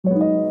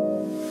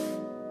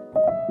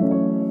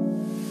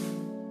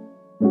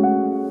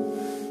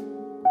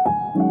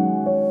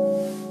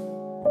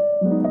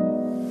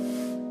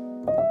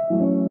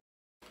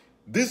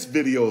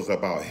video is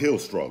about hill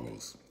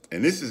struggles.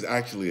 And this is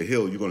actually a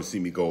hill you're gonna see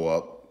me go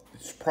up.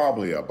 It's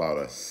probably about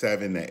a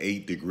 7 to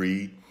 8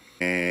 degree.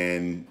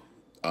 And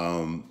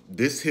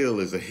this hill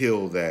is a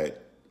hill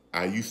that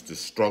I used to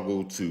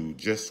struggle to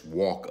just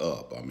walk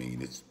up. I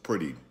mean, it's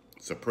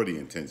a pretty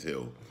intense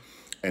hill.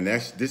 And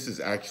this is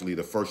actually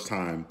the first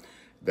time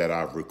that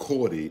I've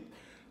recorded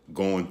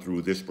going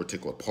through this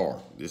particular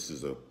park. This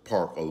is a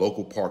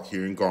local park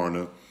here in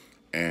Garner,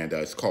 and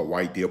it's called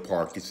White Deer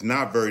Park. It's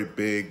not very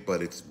big,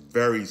 but it's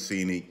very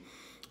scenic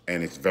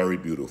and it's very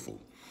beautiful.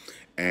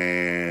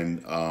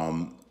 And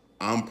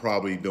I'm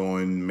probably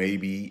doing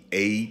maybe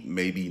 8,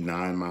 maybe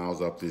 9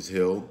 miles up this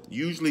hill.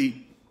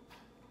 Usually,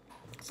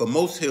 for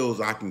most hills,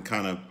 I can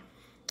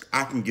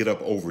get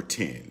up over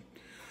 10.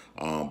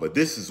 But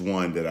this is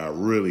one that I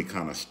really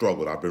kind of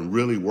struggled. I've been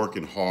really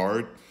working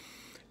hard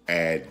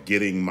at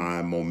getting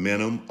my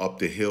momentum up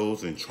the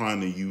hills and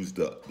trying to use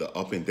the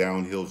up and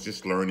down hills,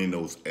 just learning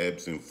those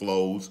ebbs and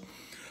flows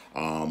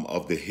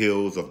of the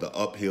hills, of the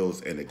up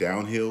hills and the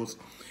down hills.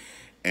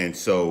 And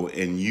so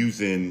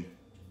in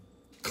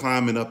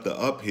climbing up the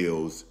up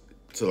hills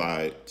till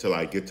I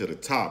get to the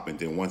top, and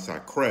then once I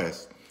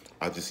crest,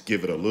 I just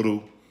give it a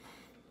little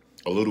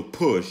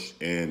push,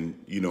 and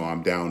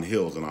I'm down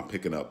hills and I'm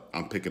picking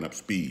up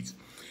speeds.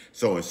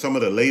 So in some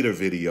of the later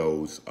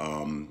videos,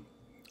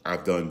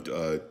 I've done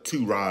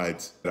 2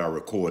 rides that I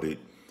recorded.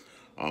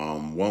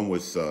 One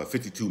was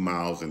 52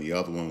 miles and the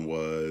other one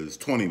was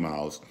 20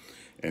 miles.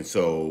 And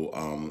so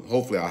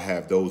hopefully I'll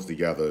have those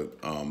together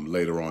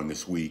later on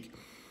this week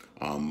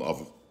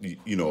of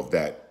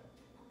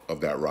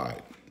that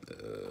ride.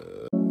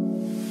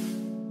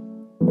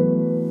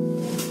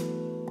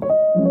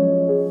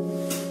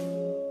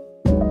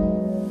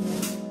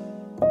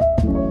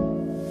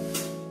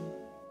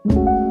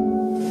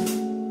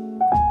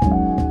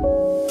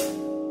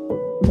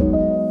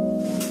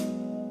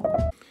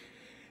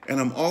 And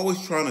I'm always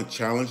trying to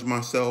challenge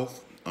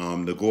myself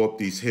to go up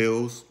these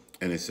hills.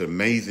 And it's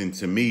amazing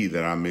to me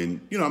that I'm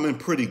in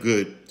pretty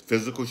good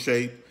physical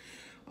shape.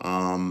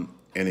 And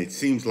it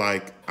seems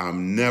like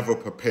I'm never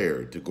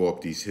prepared to go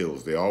up these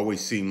hills. They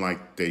always seem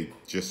like they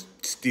just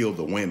steal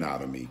the wind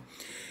out of me.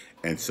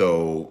 And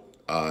so,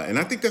 and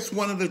I think that's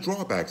one of the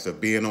drawbacks of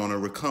being on a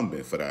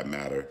recumbent, for that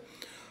matter.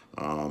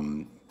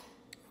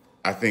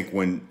 I think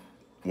when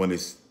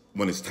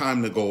it's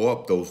time to go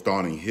up those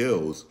daunting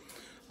hills,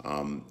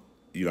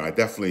 I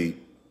definitely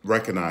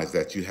recognize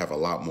that you have a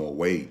lot more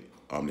weight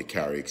to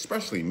carry,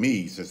 especially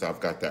me, since I've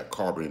got that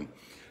carbon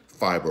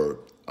fiber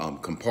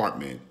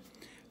compartment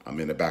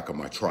in the back of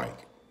my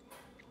trike.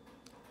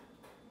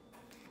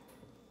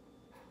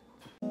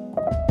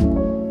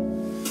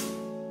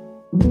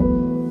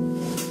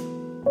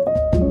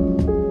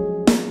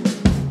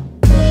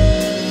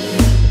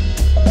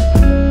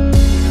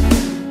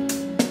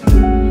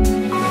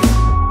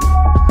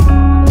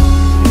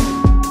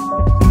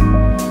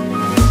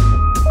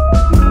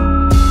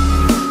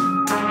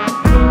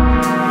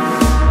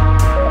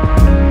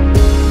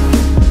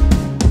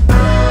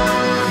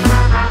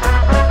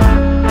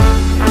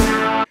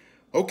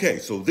 Okay,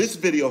 so this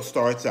video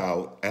starts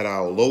out at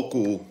our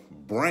local,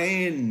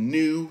 brand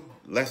new,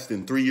 less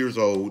than 3 years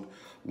old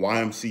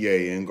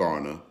YMCA in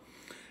Garner.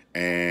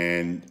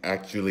 And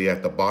actually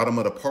at the bottom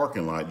of the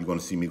parking lot, you're gonna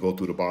see me go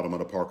through the bottom of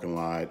the parking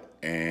lot,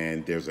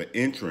 and there's an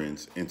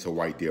entrance into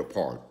White Deer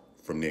Park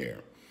from there.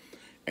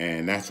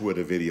 And that's where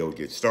the video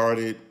gets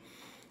started.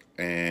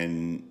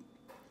 And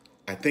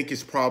I think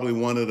it's probably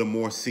one of the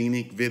more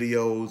scenic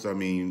videos. I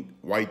mean,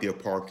 White Deer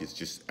Park is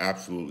just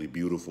absolutely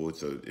beautiful.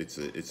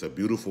 It's a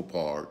beautiful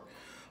park,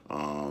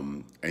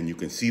 and you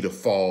can see the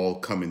fall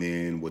coming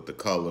in with the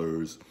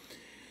colors.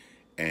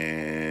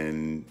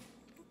 And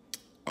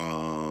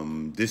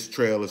this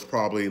trail is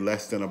probably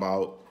less than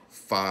about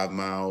 5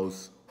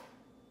 miles.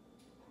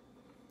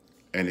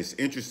 And it's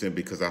interesting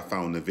because I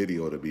found the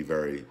video to be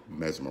very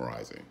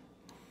mesmerizing.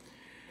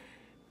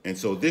 And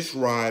so this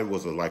ride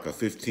was like a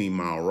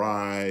 15-mile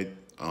ride.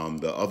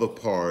 The other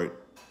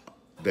part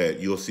that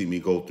you'll see me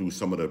go through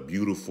some of the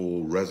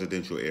beautiful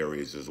residential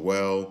areas as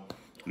well.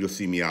 You'll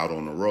see me out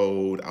on the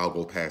road. I'll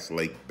go past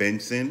Lake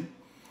Benson.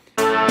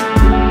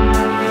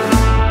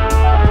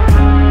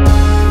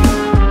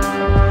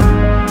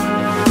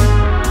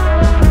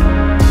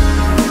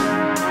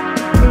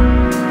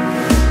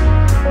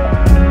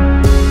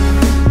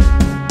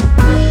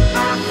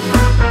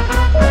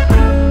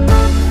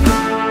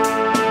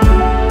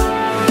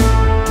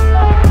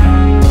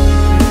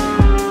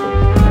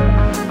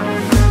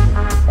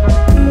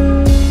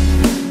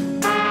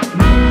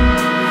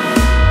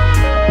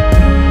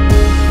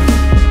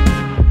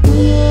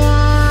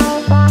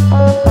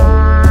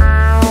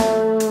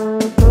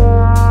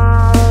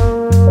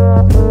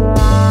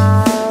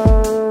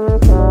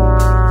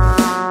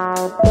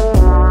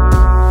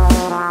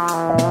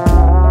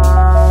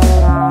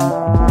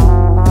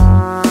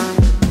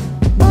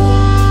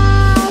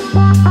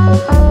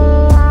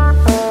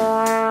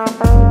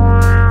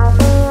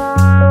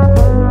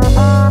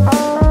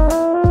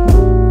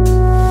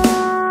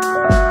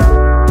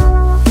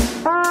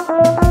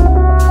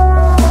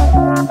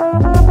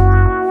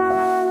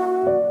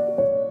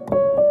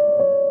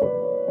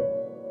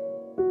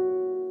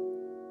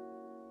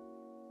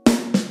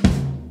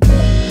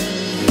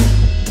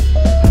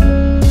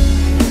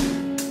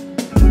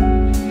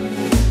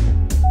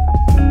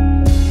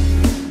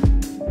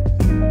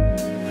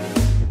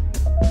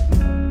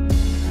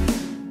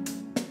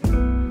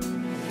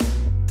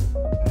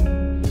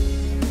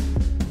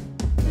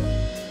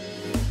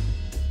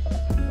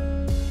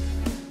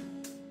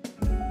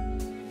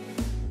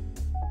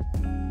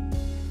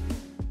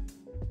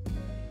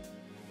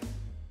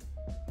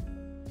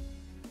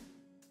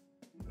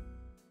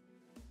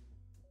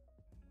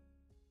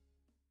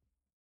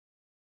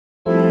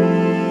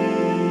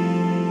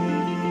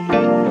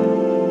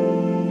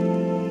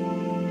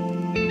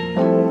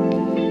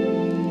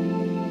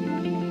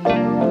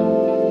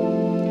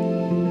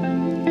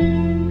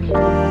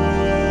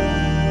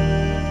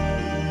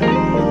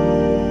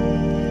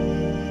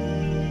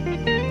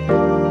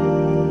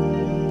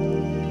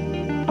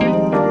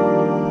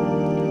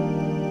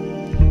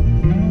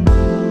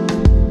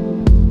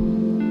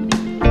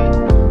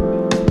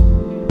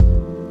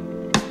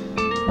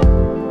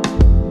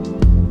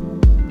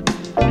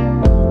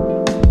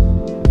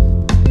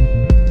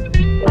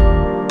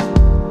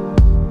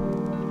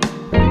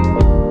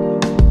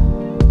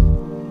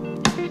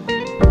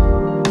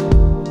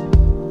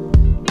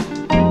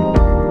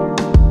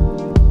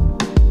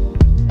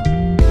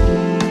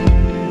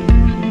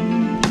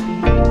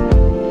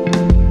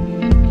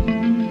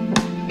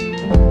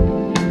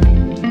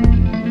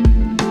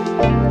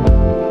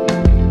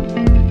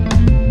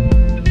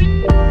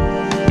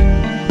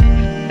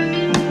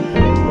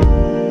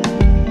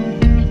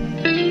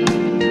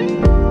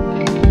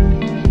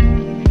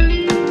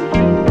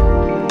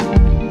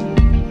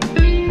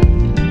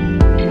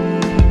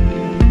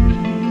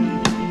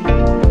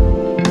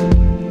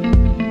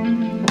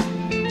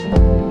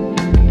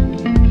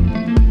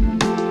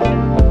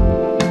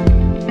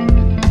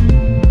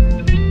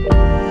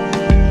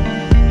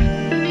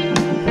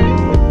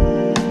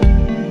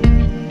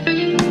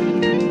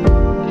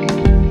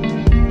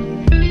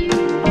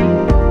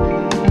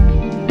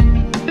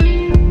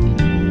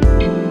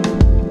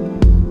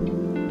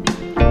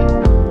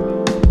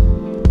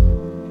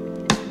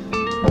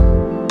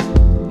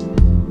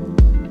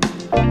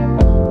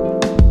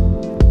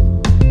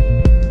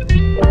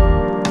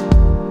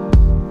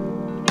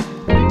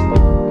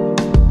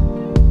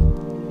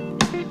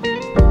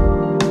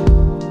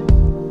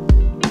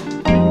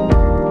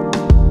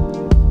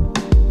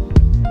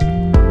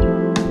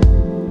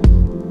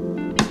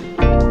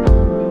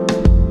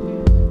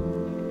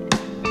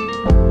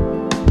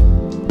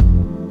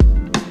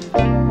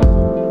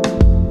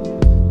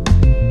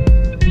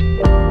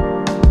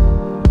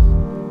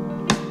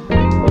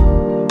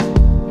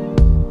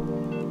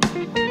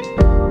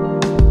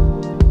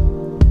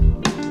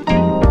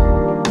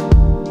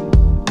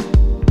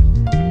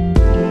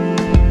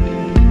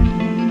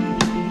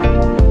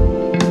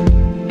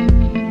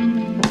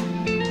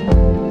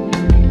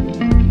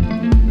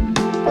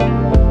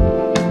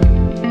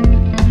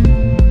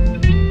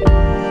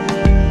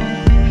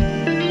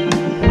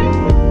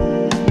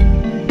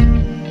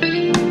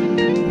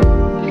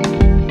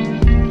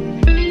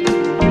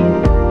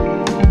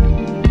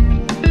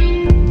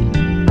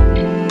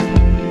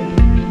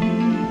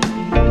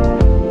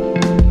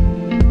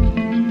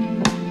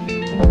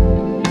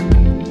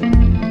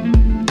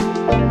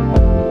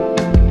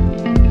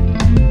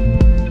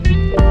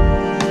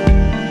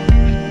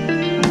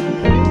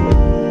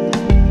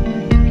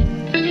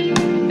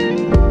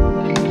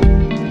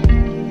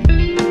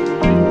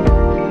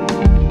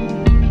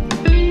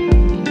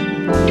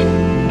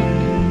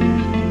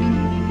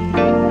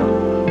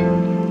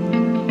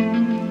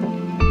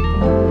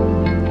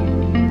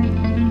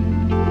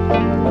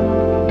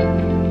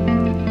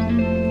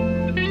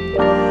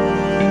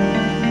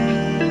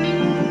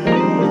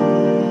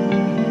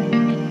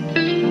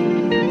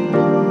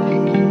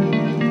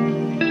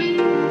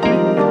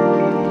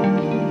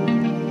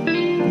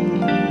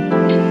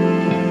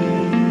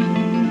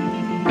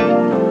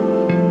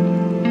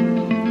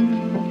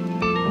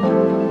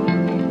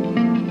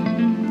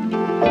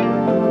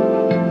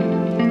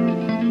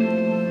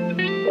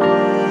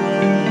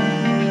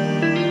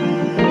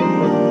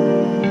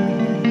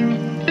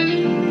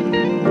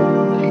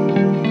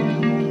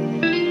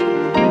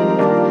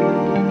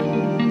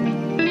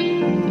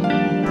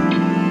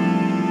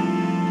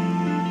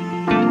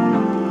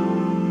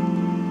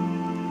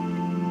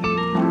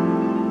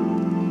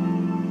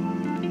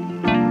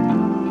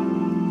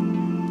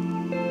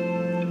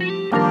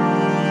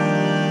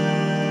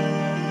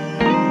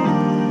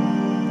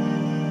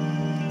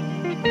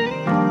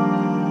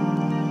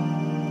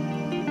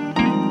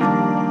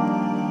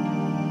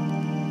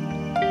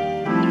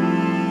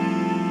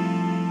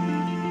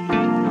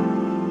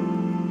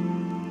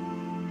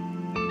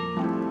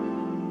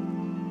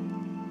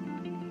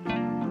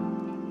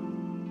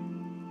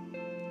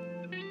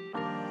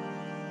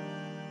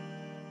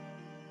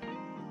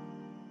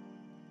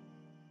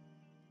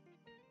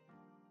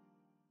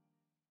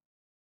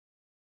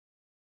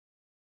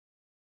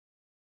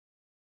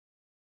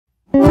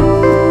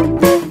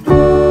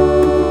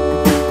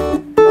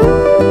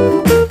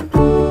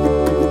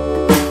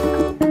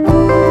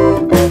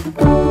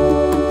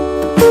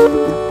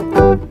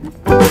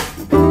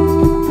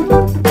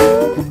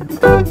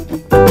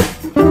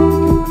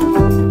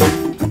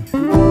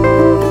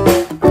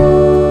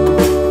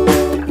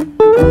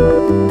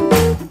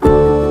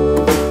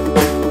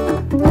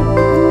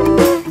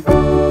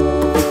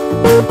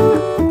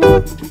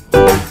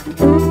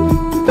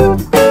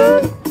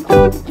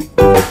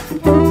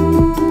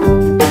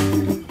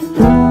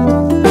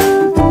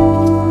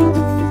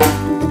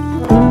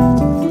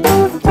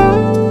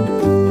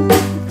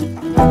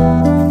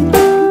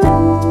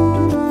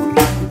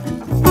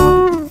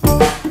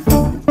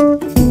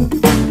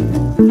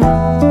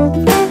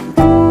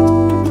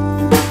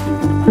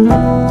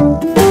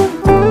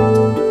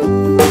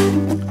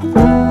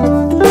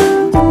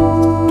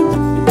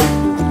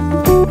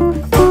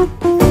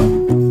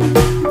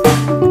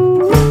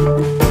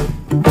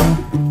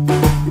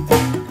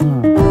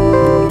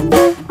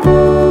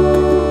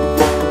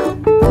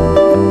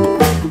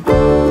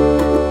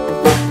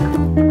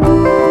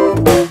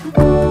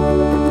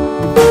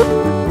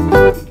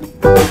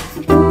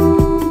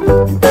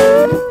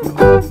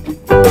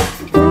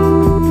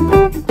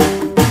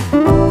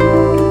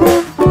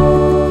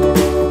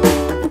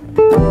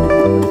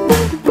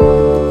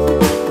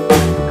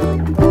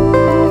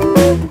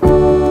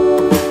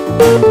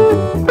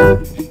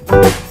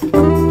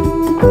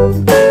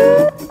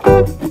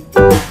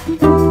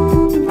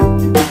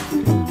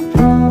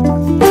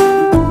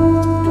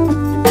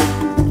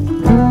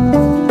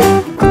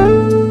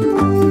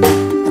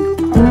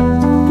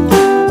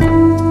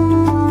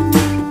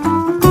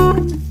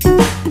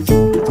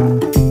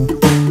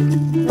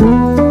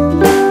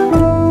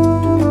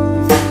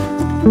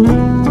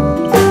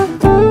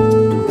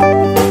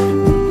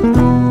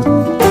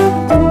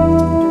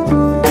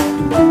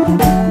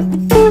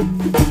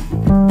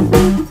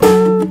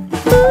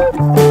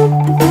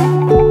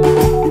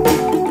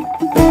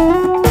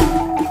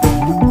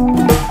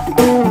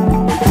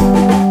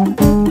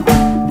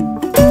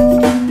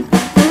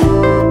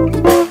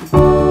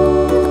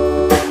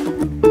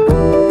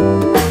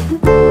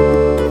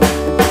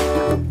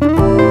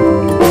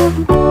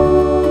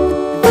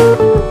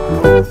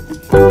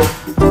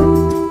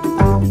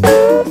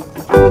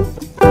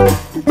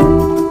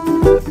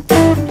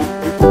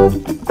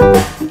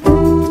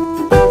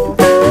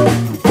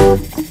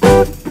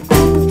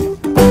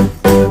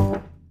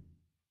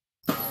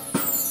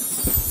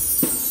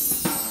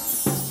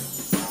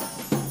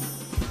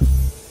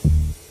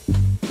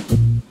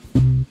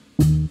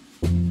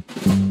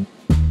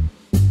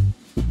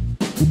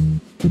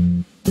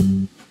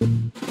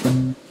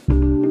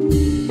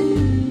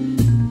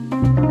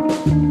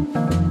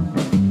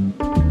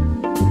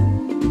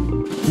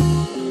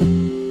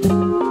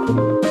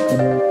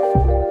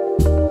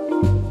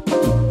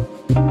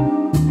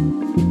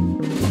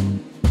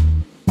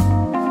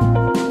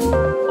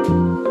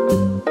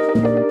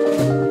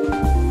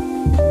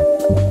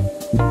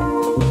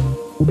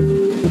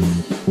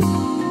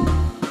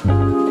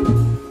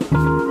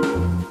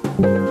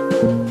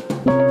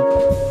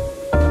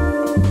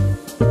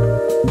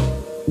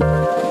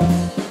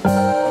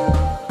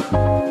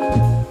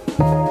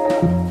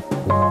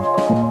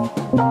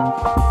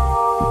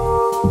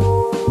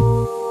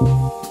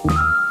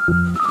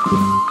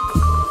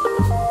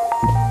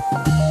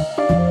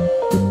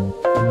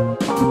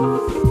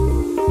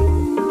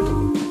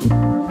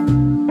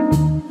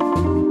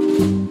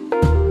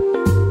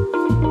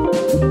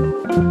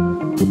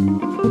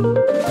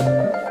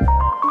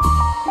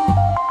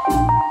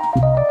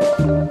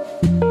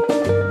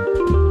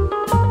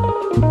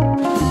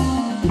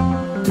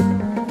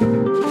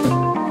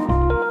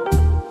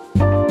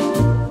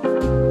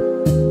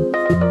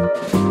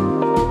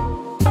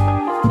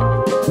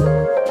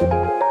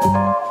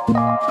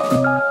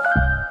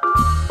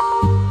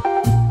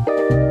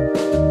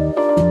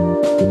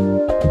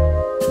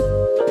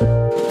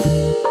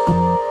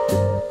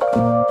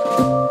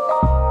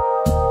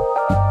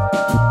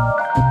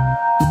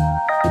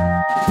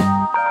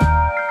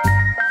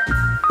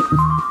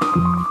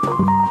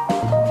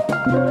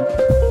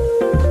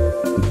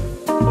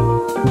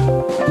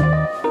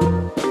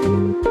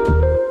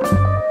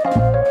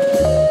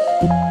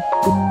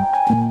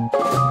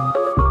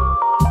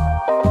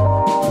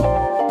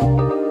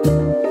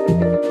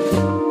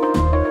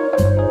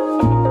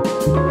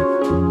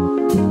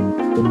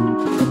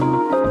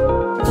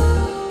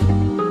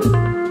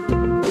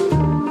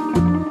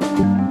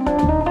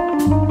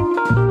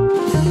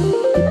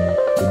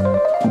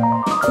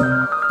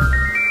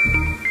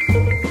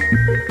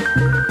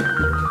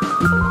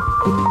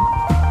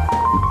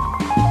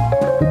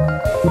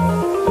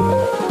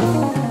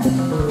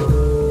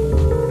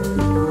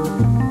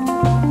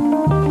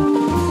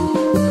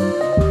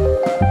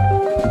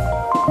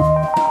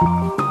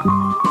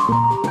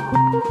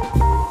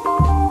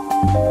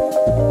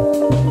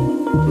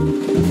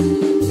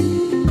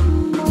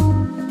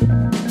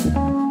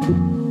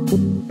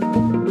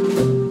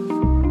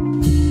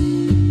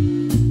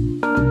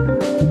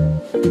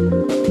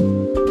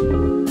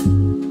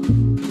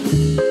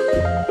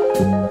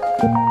 Hey,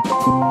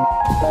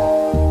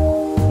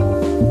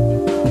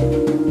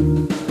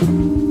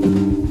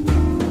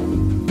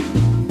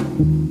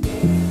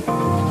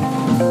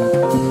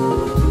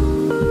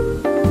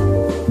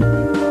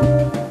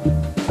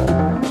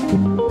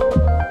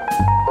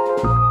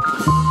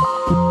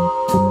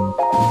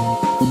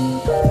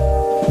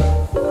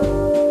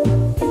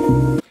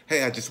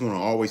 I just want to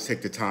always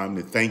take the time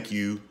to thank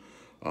you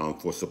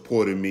for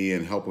supporting me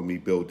and helping me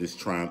build this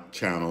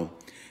channel.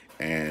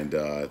 And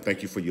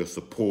thank you for your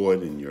support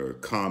and your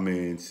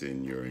comments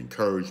and your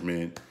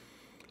encouragement.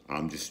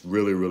 I'm just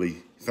really, really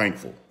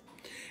thankful.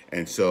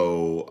 And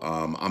so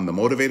I'm the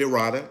Motivated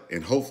Rider,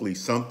 and hopefully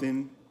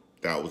something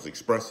that was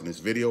expressed in this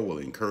video will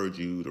encourage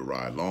you to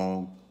ride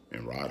long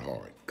and ride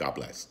hard. God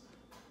bless.